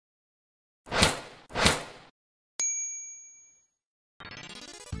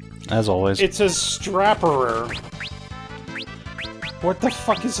As always. It's a strapperer. What the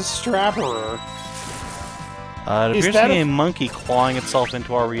fuck is a strapperer? It appears to be a monkey clawing itself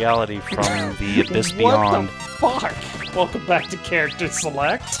into our reality from the abyss beyond. What the fuck? Welcome back to Character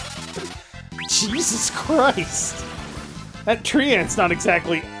Select. Jesus Christ. That tree ant's not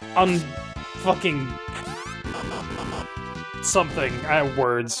exactly unfucking something.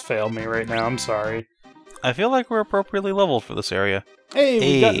 Words fail me right now, I'm sorry. I feel like we're appropriately leveled for this area. Hey,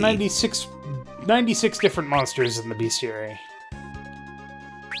 we got 96 different monsters in the bestiary.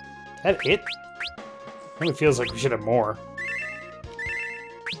 That it? It feels like we should have more.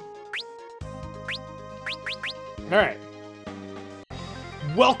 Alright.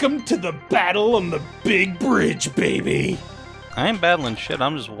 Welcome to the battle on the big bridge, baby! I ain't battling shit,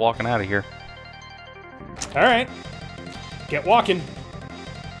 I'm just walking out of here. Alright. Get walking.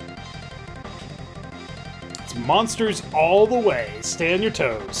 It's monsters all the way. Stay on your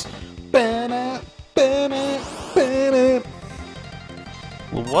toes. Well,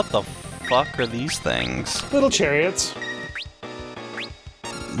 what the fuck are these things? Little chariots.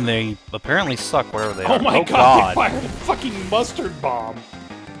 They apparently suck wherever they are. Oh my god, they fired a fucking mustard bomb.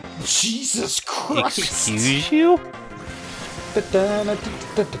 Jesus Christ. Excuse you?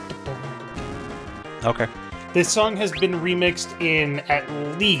 Okay. This song has been remixed in at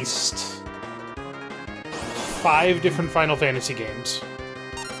least 5 different Final Fantasy games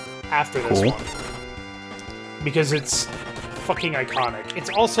after this one. Because it's fucking iconic. It's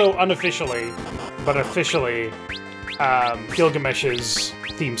also unofficially, but officially, Gilgamesh's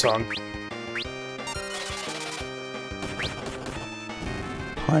theme song.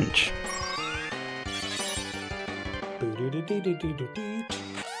 Punch.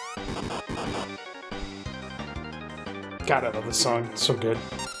 God, I love this song. It's so good.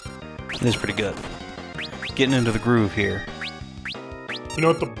 It is pretty good. Getting into the groove here. You know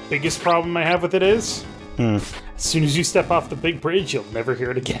what the biggest problem I have with it is? As soon as you step off the big bridge, you'll never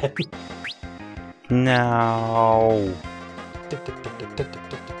hear it again. No.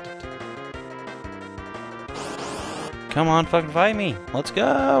 Come on, fucking fight me. Let's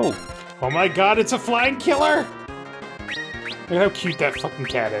go. Oh my god, it's a flying killer! Look at how cute that fucking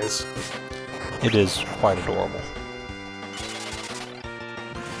cat is. It is quite adorable.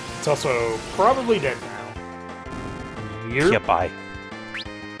 It's also probably dead now. Yeah, bye.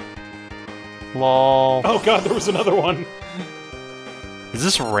 Lol. Oh god, there was another one. Is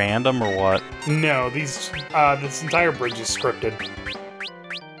this random or what? No, this entire bridge is scripted.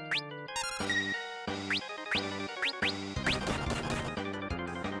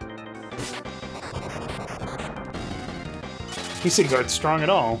 These things aren't strong at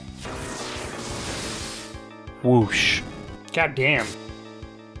all. Whoosh. God damn.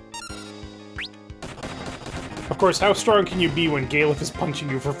 Of course, how strong can you be when Galef is punching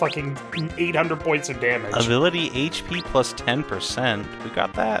you for fucking 800 points of damage? Ability HP plus 10%. We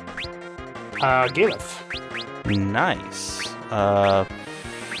got that. Galef. Nice.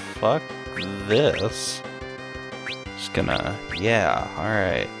 Fuck this. Just gonna... Yeah,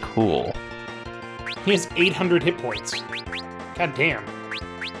 alright, cool. He has 800 hit points. God damn.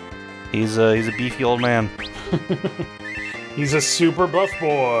 He's a beefy old man. He's a super buff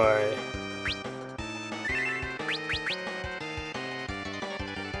boy.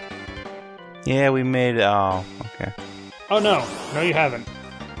 Yeah, we made it. Oh, okay. Oh no. No, you haven't.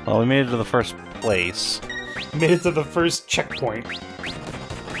 Well, we made it to the first place. Made it to the first checkpoint.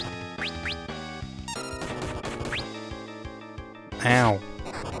 Ow.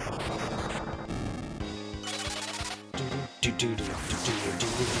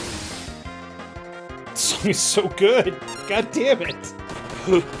 This song is so good. God damn it.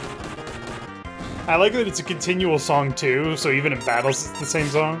 I like that it's a continual song too, so even in battles it's the same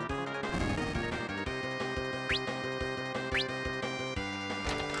song.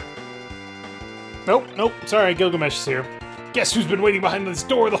 Nope, nope, sorry, Gilgamesh is here. Guess who's been waiting behind this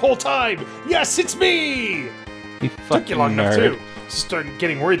door the whole time? Yes, it's me! You Took you long enough nerd. too. Started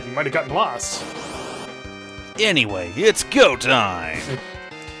getting worried that you might have gotten lost. Anyway, it's go time!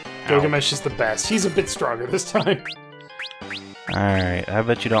 Gilgamesh is the best. He's a bit stronger this time. Alright, I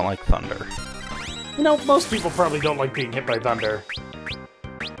bet you don't like thunder. You know, most people probably don't like being hit by thunder.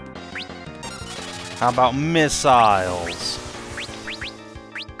 How about missiles?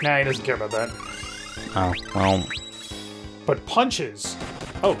 Nah, he doesn't care about that. Oh, well... But punches!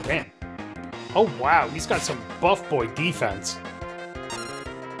 Oh, damn. Oh, wow, he's got some buff boy defense.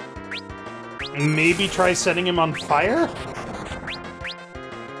 Maybe try setting him on fire?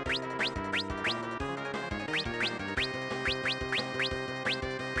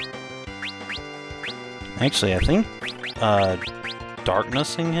 Actually, I think,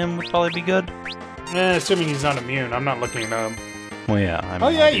 darknessing him would probably be good. Assuming he's not immune. I'm not looking it up. Well, yeah. I mean, oh,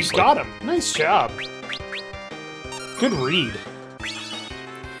 yeah, obviously. you got him. Nice job. Good read.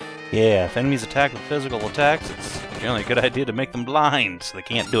 Yeah, if enemies attack with physical attacks, it's generally a good idea to make them blind, so they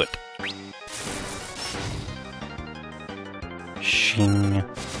can't do it. Shing.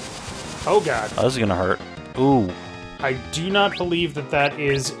 Oh, God. Oh, this is gonna hurt. Ooh. I do not believe that that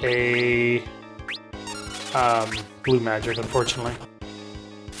is a blue magic, unfortunately.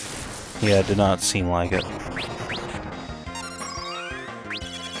 Yeah, it did not seem like it.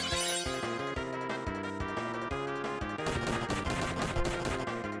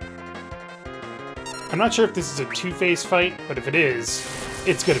 I'm not sure if this is a two-phase fight, but if it is,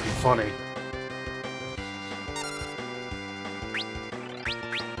 it's gonna be funny.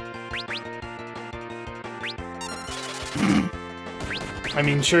 I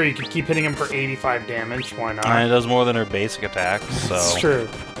mean, sure, you could keep hitting him for 85 damage, why not? It does more than her basic attacks, so... It's true.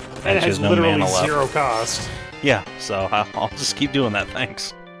 And it has no literally mana left. 0 cost. Yeah, so I'll just keep doing that,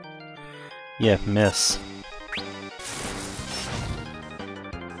 thanks. Yeah, miss.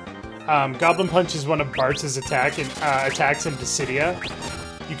 Goblin Punch is one of Bartz's attacks in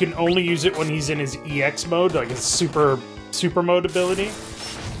Dissidia. You can only use it when he's in his EX mode, like his super mode ability.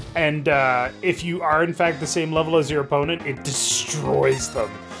 And if you are in fact the same level as your opponent, it destroys them.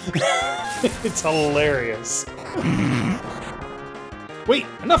 It's hilarious. Wait,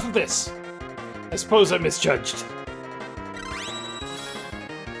 enough of this! I suppose I misjudged.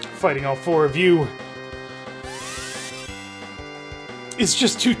 Fighting all 4 of you is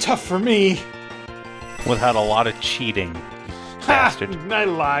just too tough for me. Without a lot of cheating, bastard. I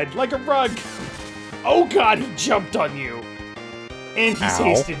lied, like a rug. Oh god, he jumped on you. And he's Ow.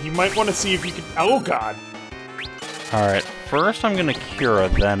 hasted. You might want to see if you can... Oh god. Alright, first I'm gonna Cura,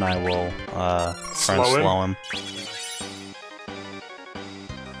 then I will try and slow him.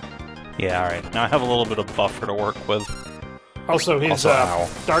 Yeah, alright. Now I have a little bit of buffer to work with. Also, his ow.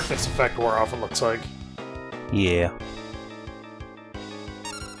 darkness effect wore off, it looks like. Yeah.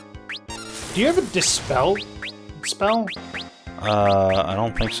 Do you have a Dispel spell? I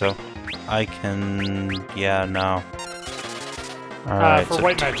don't think so. I can... yeah, no. Alright, for so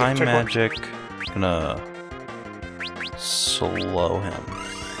white magic, time check magic... gonna... slow him.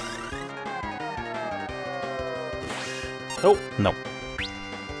 Nope. Nope.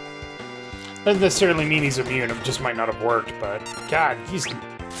 Doesn't necessarily mean he's immune, it just might not have worked, but... God, he's...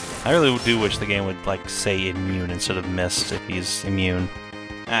 I really do wish the game would, like, say immune instead of missed if he's immune.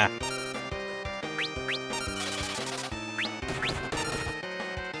 Ah.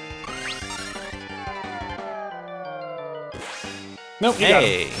 Nope, you got him.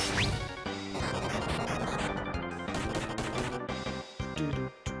 Hey!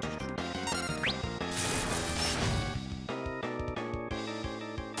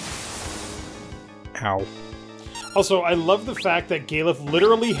 Ow. Also, I love the fact that Galef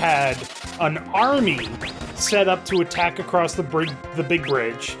literally had an army set up to attack across the big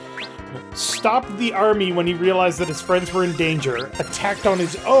bridge, stopped the army when he realized that his friends were in danger, attacked on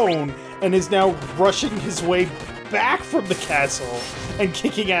his own, and is now rushing his way back from the castle and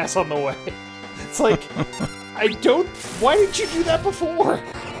kicking ass on the way. It's like, why didn't you do that before?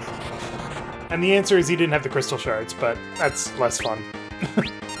 And the answer is he didn't have the crystal shards, but that's less fun.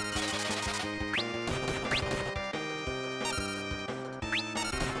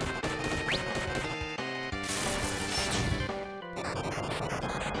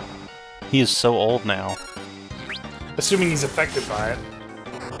 He is so old now. Assuming he's affected by it.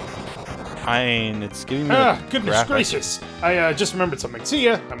 I mean, it's giving me goodness graphic. gracious. I just remembered something. See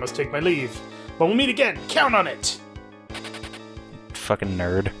ya. I must take my leave. But we'll meet again. Count on it. Fucking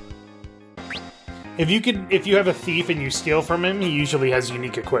nerd. If you have a thief and you steal from him, he usually has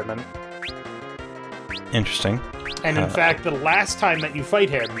unique equipment. Interesting. And in fact, the last time that you fight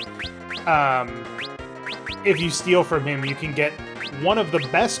him, if you steal from him, you can get one of the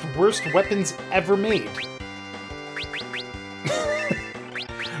best, worst weapons ever made.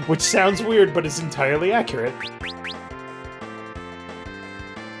 Which sounds weird, but is entirely accurate.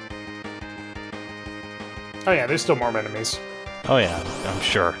 Oh yeah, there's still more enemies. Oh yeah, I'm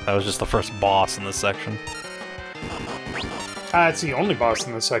sure. That was just the first boss in this section. It's the only boss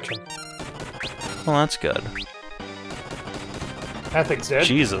in this section. Well, that's good. That thing's dead.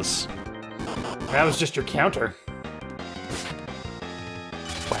 Jesus. That was just your counter.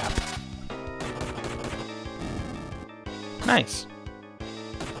 Whap. Nice.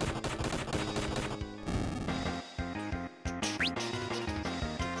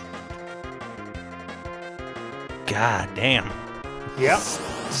 God damn. Yep.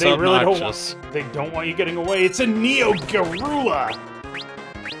 So They really obnoxious. don't want you getting away. It's a Neo Garula!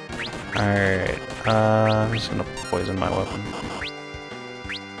 Alright, I'm just gonna poison my weapon.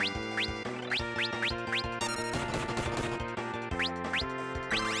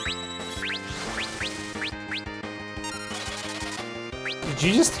 Did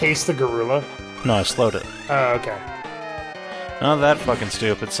you just taste the gorilla? No, I slowed it. Oh, okay. Not that fucking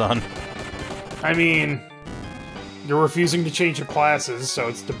stupid, son. I mean, you're refusing to change your classes, so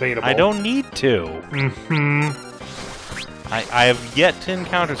it's debatable. I don't need to. Mm-hmm. I have yet to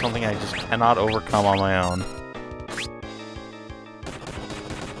encounter something I just cannot overcome on my own.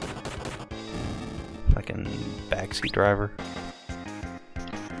 Fucking backseat driver.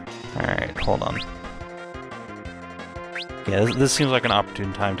 Alright, hold on. Yeah, this seems like an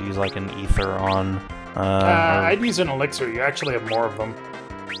opportune time to use like an ether on... I'd use an elixir. You actually have more of them.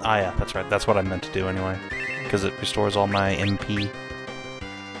 Ah, yeah, that's right. That's what I meant to do anyway. Because it restores all my MP.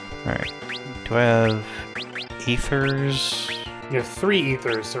 Alright. Do I have ethers? You have 3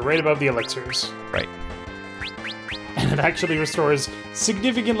 ethers, so right above the elixirs. Right. And it actually restores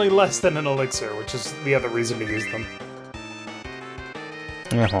significantly less than an elixir, which is the other reason to use them.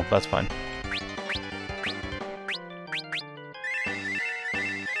 Yeah, well, that's fine.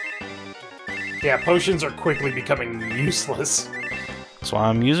 Yeah, potions are quickly becoming useless. That's why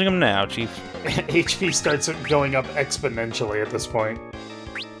I'm using them now, Chief. HP starts going up exponentially at this point.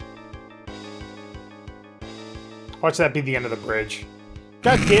 Watch that be the end of the bridge.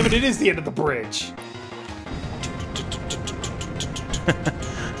 God damn it, it is the end of the bridge!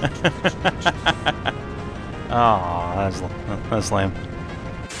 Aw, that's lame.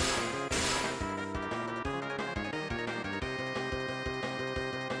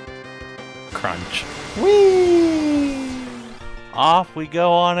 Crunch. Whee! Off we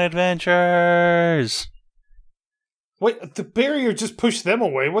go on adventures! Wait, the barrier just pushed them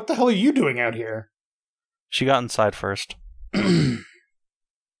away. What the hell are you doing out here? She got inside first.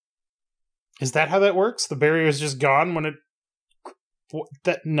 Is that how that works? The barrier is just gone when it...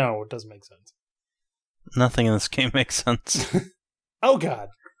 No, it doesn't make sense. Nothing in this game makes sense. Oh god.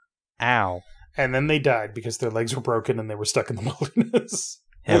 Ow. And then they died because their legs were broken and they were stuck in the wilderness.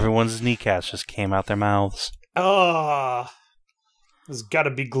 Everyone's kneecaps just came out their mouths. Ah, there's gotta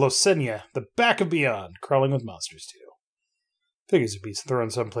be Glossenia, the back of beyond, crawling with monsters too. Figures would be thrown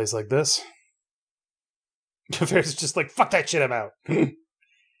someplace like this. Fair's just like, fuck that shit, I'm out.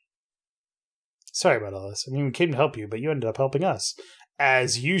 Sorry about all this. I mean, we came to help you, but you ended up helping us.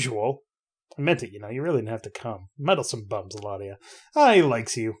 As usual. I meant it, you know, you really didn't have to come. Meddlesome bums, a lot of you. Ah, he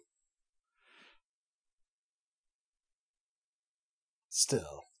likes you.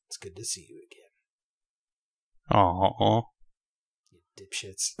 Still, it's good to see you again. Aww. You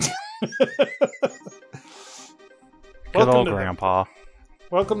dipshits. Good old Grandpa.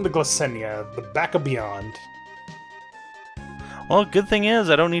 Welcome to Glossenia, the back of beyond. Well, good thing is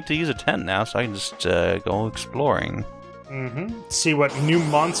I don't need to use a tent now, so I can just go exploring. Mm-hmm. See what new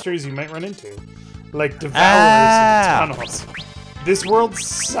monsters you might run into. Like Devourers in tunnels. This world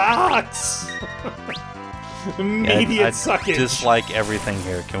sucks! Immediate suckage. I dislike everything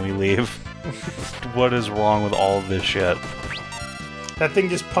here. Can we leave? What is wrong with all of this shit? That thing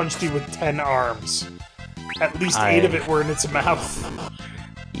just punched you with 10 arms. At least 8 of it were in its mouth.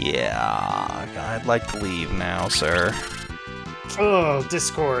 Yeah, I'd like to leave now, sir. Oh,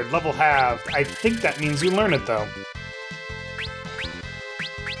 Discord, level halved. I think that means you learn it, though.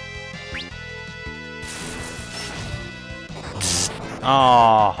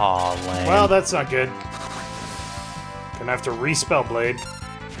 Oh, lame. Well, that's not good. Gonna have to respell Blade.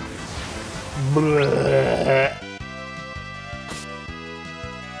 Bleh.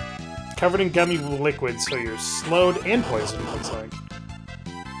 Covered in gummy liquid, so you're slowed and poisoned, looks like.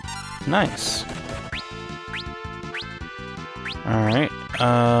 Nice. Alright,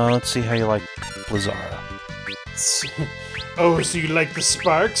 let's see how you like Blizzara. Oh, so you like the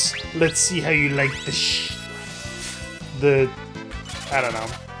sparks? Let's see how you like the I don't know.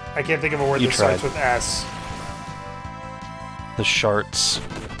 I can't think of a word that starts with S. The sharts.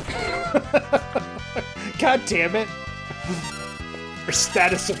 God damn it. Her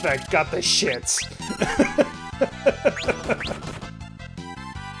status effect got the shits.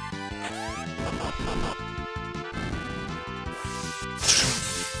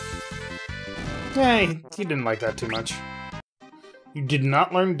 Hey, you didn't like that too much. You did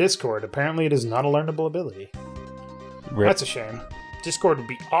not learn Discord. Apparently it is not a learnable ability. Rip. That's a shame. Discord would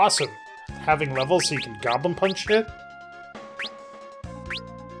be awesome. Having levels so you can goblin punch shit.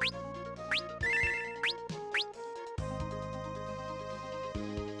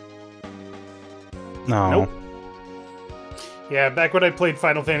 No. Nope. Yeah, back when I played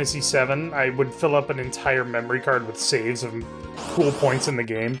Final Fantasy VII, I would fill up an entire memory card with saves of cool points in the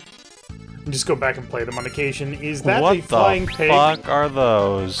game. and just go back and play them on occasion. Is that what the flying pig? What the fuck are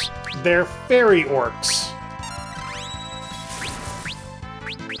those? They're fairy orcs.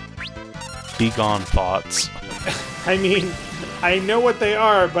 Begone thoughts. I mean, I know what they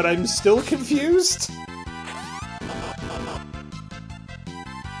are, but I'm still confused.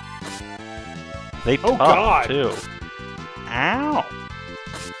 They Oh, tough, God. too. Ow!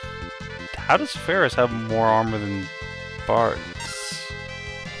 How does Ferris have more armor than Butz?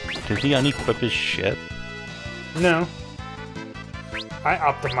 Did he unequip his shit? No. I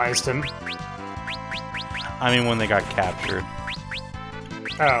optimized him. I mean, when they got captured.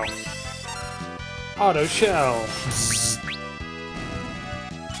 Oh. Auto shell.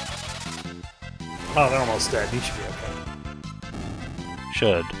 Oh, they're almost dead. He should be okay.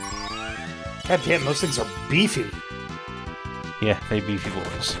 Should. God damn, those things are beefy. Yeah, they beefy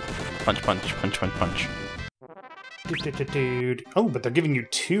boys. Punch, punch, punch, punch, punch. Dude. Oh, but they're giving you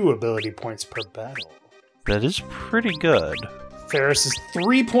 2 ability points per battle. That is pretty good. Ferris is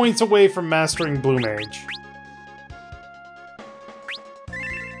 3 points away from mastering Blue Mage.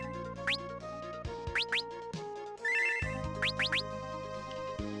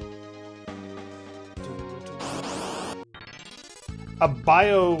 A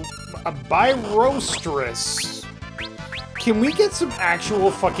Birostress. Can we get some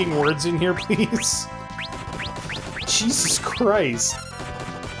actual fucking words in here, please? Jesus Christ.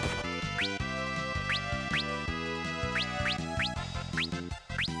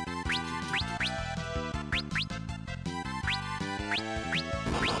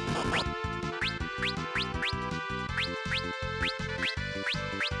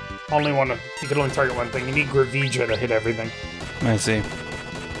 You can only target one thing. You need Gravidra to hit everything. I see.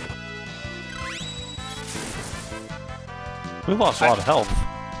 We lost a lot of health.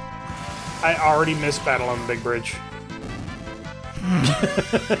 I already missed battle on the big bridge.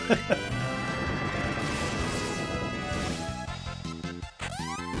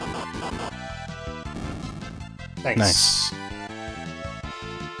 Thanks. Nice.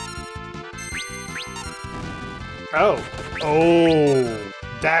 Oh,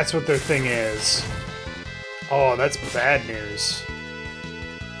 that's what their thing is. Oh, that's bad news.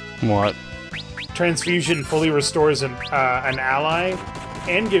 What? Transfusion fully restores an ally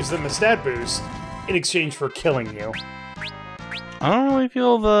and gives them a stat boost in exchange for killing you. I don't really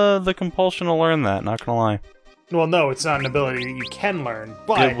feel the compulsion to learn that, not gonna lie. Well, no, it's not an ability that you can learn,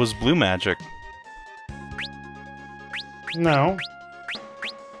 but... It was blue magic. No.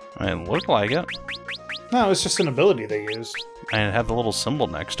 It looked like it. No, it's just an ability they used. And it had the little symbol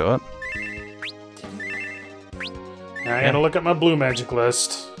next to it. I gotta look at my blue magic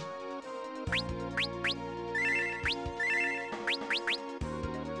list.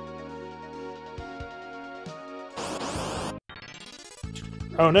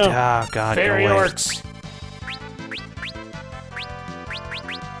 Oh no! Ah, God, Fairy go away. orcs!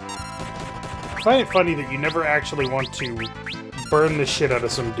 I find it funny that you never actually want to burn the shit out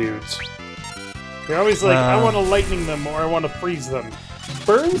of some dudes. You're always like, I want to lightning them or I want to freeze them.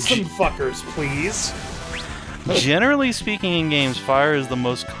 Burn some fuckers, please! Generally speaking in games, fire is the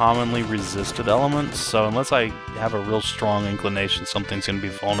most commonly resisted element, so unless I have a real strong inclination something's going to be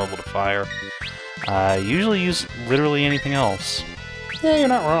vulnerable to fire, I usually use literally anything else. Yeah, you're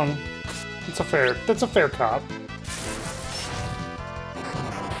not wrong. That's a fair cop.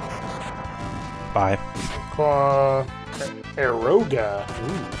 Bye. Claw... Eroga.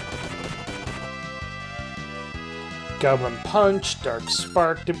 Ooh. Goblin Punch, Dark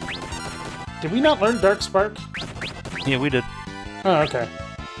Spark. Did we not learn Dark Spark? Yeah, we did. Oh, okay.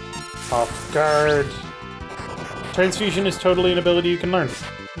 Off Guard. Transfusion is totally an ability you can learn.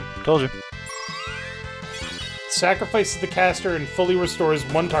 Told you. Sacrifices the caster and fully restores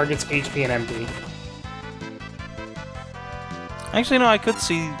one target's HP and MP. Actually, no, I could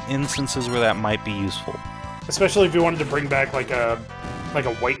see instances where that might be useful. Especially if you wanted to bring back like a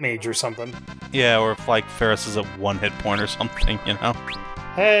white mage or something. Yeah, or if like Ferris is at 1 hit point or something, you know?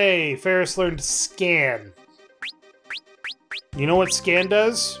 Hey, Ferris learned Scan. You know what Scan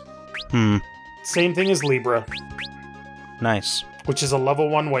does? Same thing as Libra. Nice. Which is a level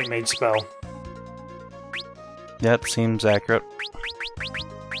 1 white mage spell. That seems accurate.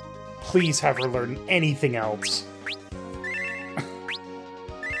 Please have her learn anything else.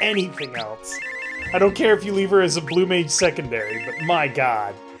 Anything else. I don't care if you leave her as a blue mage secondary, but my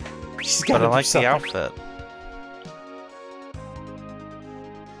god. She's gotta But I do like something. the outfit.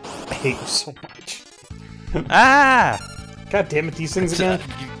 I hate you so much. Ah! God damn it, these things again.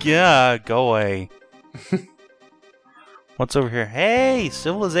 Yeah, go away. What's over here? Hey,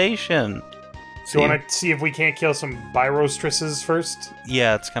 civilization! Do you want to see if we can't kill some Byrostresses first?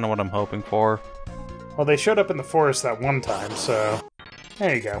 Yeah, it's kind of what I'm hoping for. Well, they showed up in the forest that one time, so...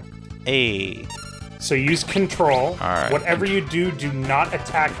 There you go. Hey. So use control. Alright. Whatever you do, do not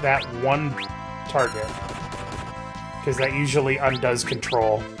attack that one target. Because that usually undoes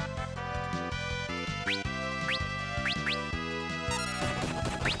control.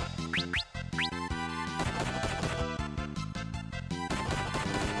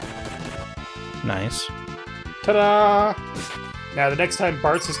 Nice. Ta-da! Now, the next time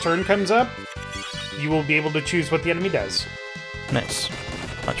Bartz's turn comes up, you will be able to choose what the enemy does. Nice.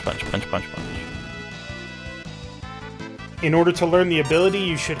 Punch, punch, punch, punch, punch. In order to learn the ability,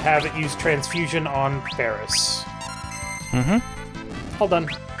 you should have it use Transfusion on Ferris. Mm-hmm. All done.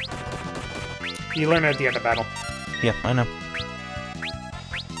 You learn it at the end of battle. Yeah, I know.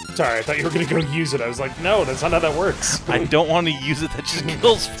 Sorry, I thought you were going to go use it. I was like, no, that's not how that works. I don't want to use it, that just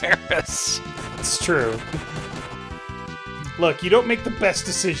kills Ferris. It's true. Look, you don't make the best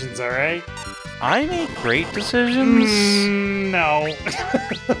decisions, alright? I make great decisions. No.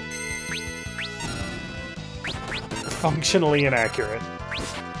 Functionally inaccurate.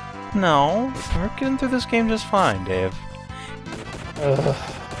 No, we're getting through this game just fine, Dave. Ugh.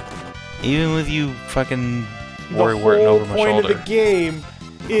 Even with you fucking The worrywarting over my whole point shoulder. of the game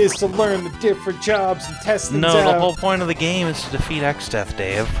is to learn the different jobs and test things out. No, the whole point of the game is to defeat X-Death,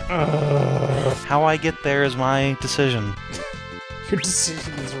 Dave. How I get there is my decision. Your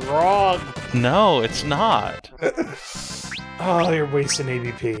decision is wrong. No, it's not. Oh, you're wasting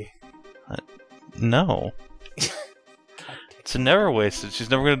ABP. No. It's never wasted. She's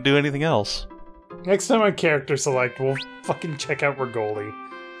never going to do anything else. Next time on Character Select, we'll fucking check out Regoli.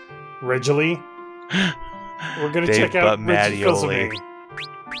 Regoli? We're gonna check out Reggie.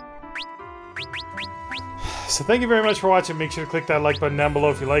 So thank you very much for watching. Make sure to click that like button down below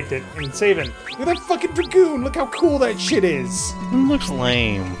if you liked it. And Savin, look at that fucking dragoon! Look how cool that shit is! It looks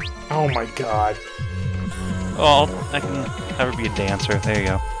lame. Oh my god. Oh, I can have her be a dancer. There you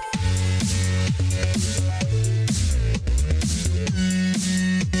go.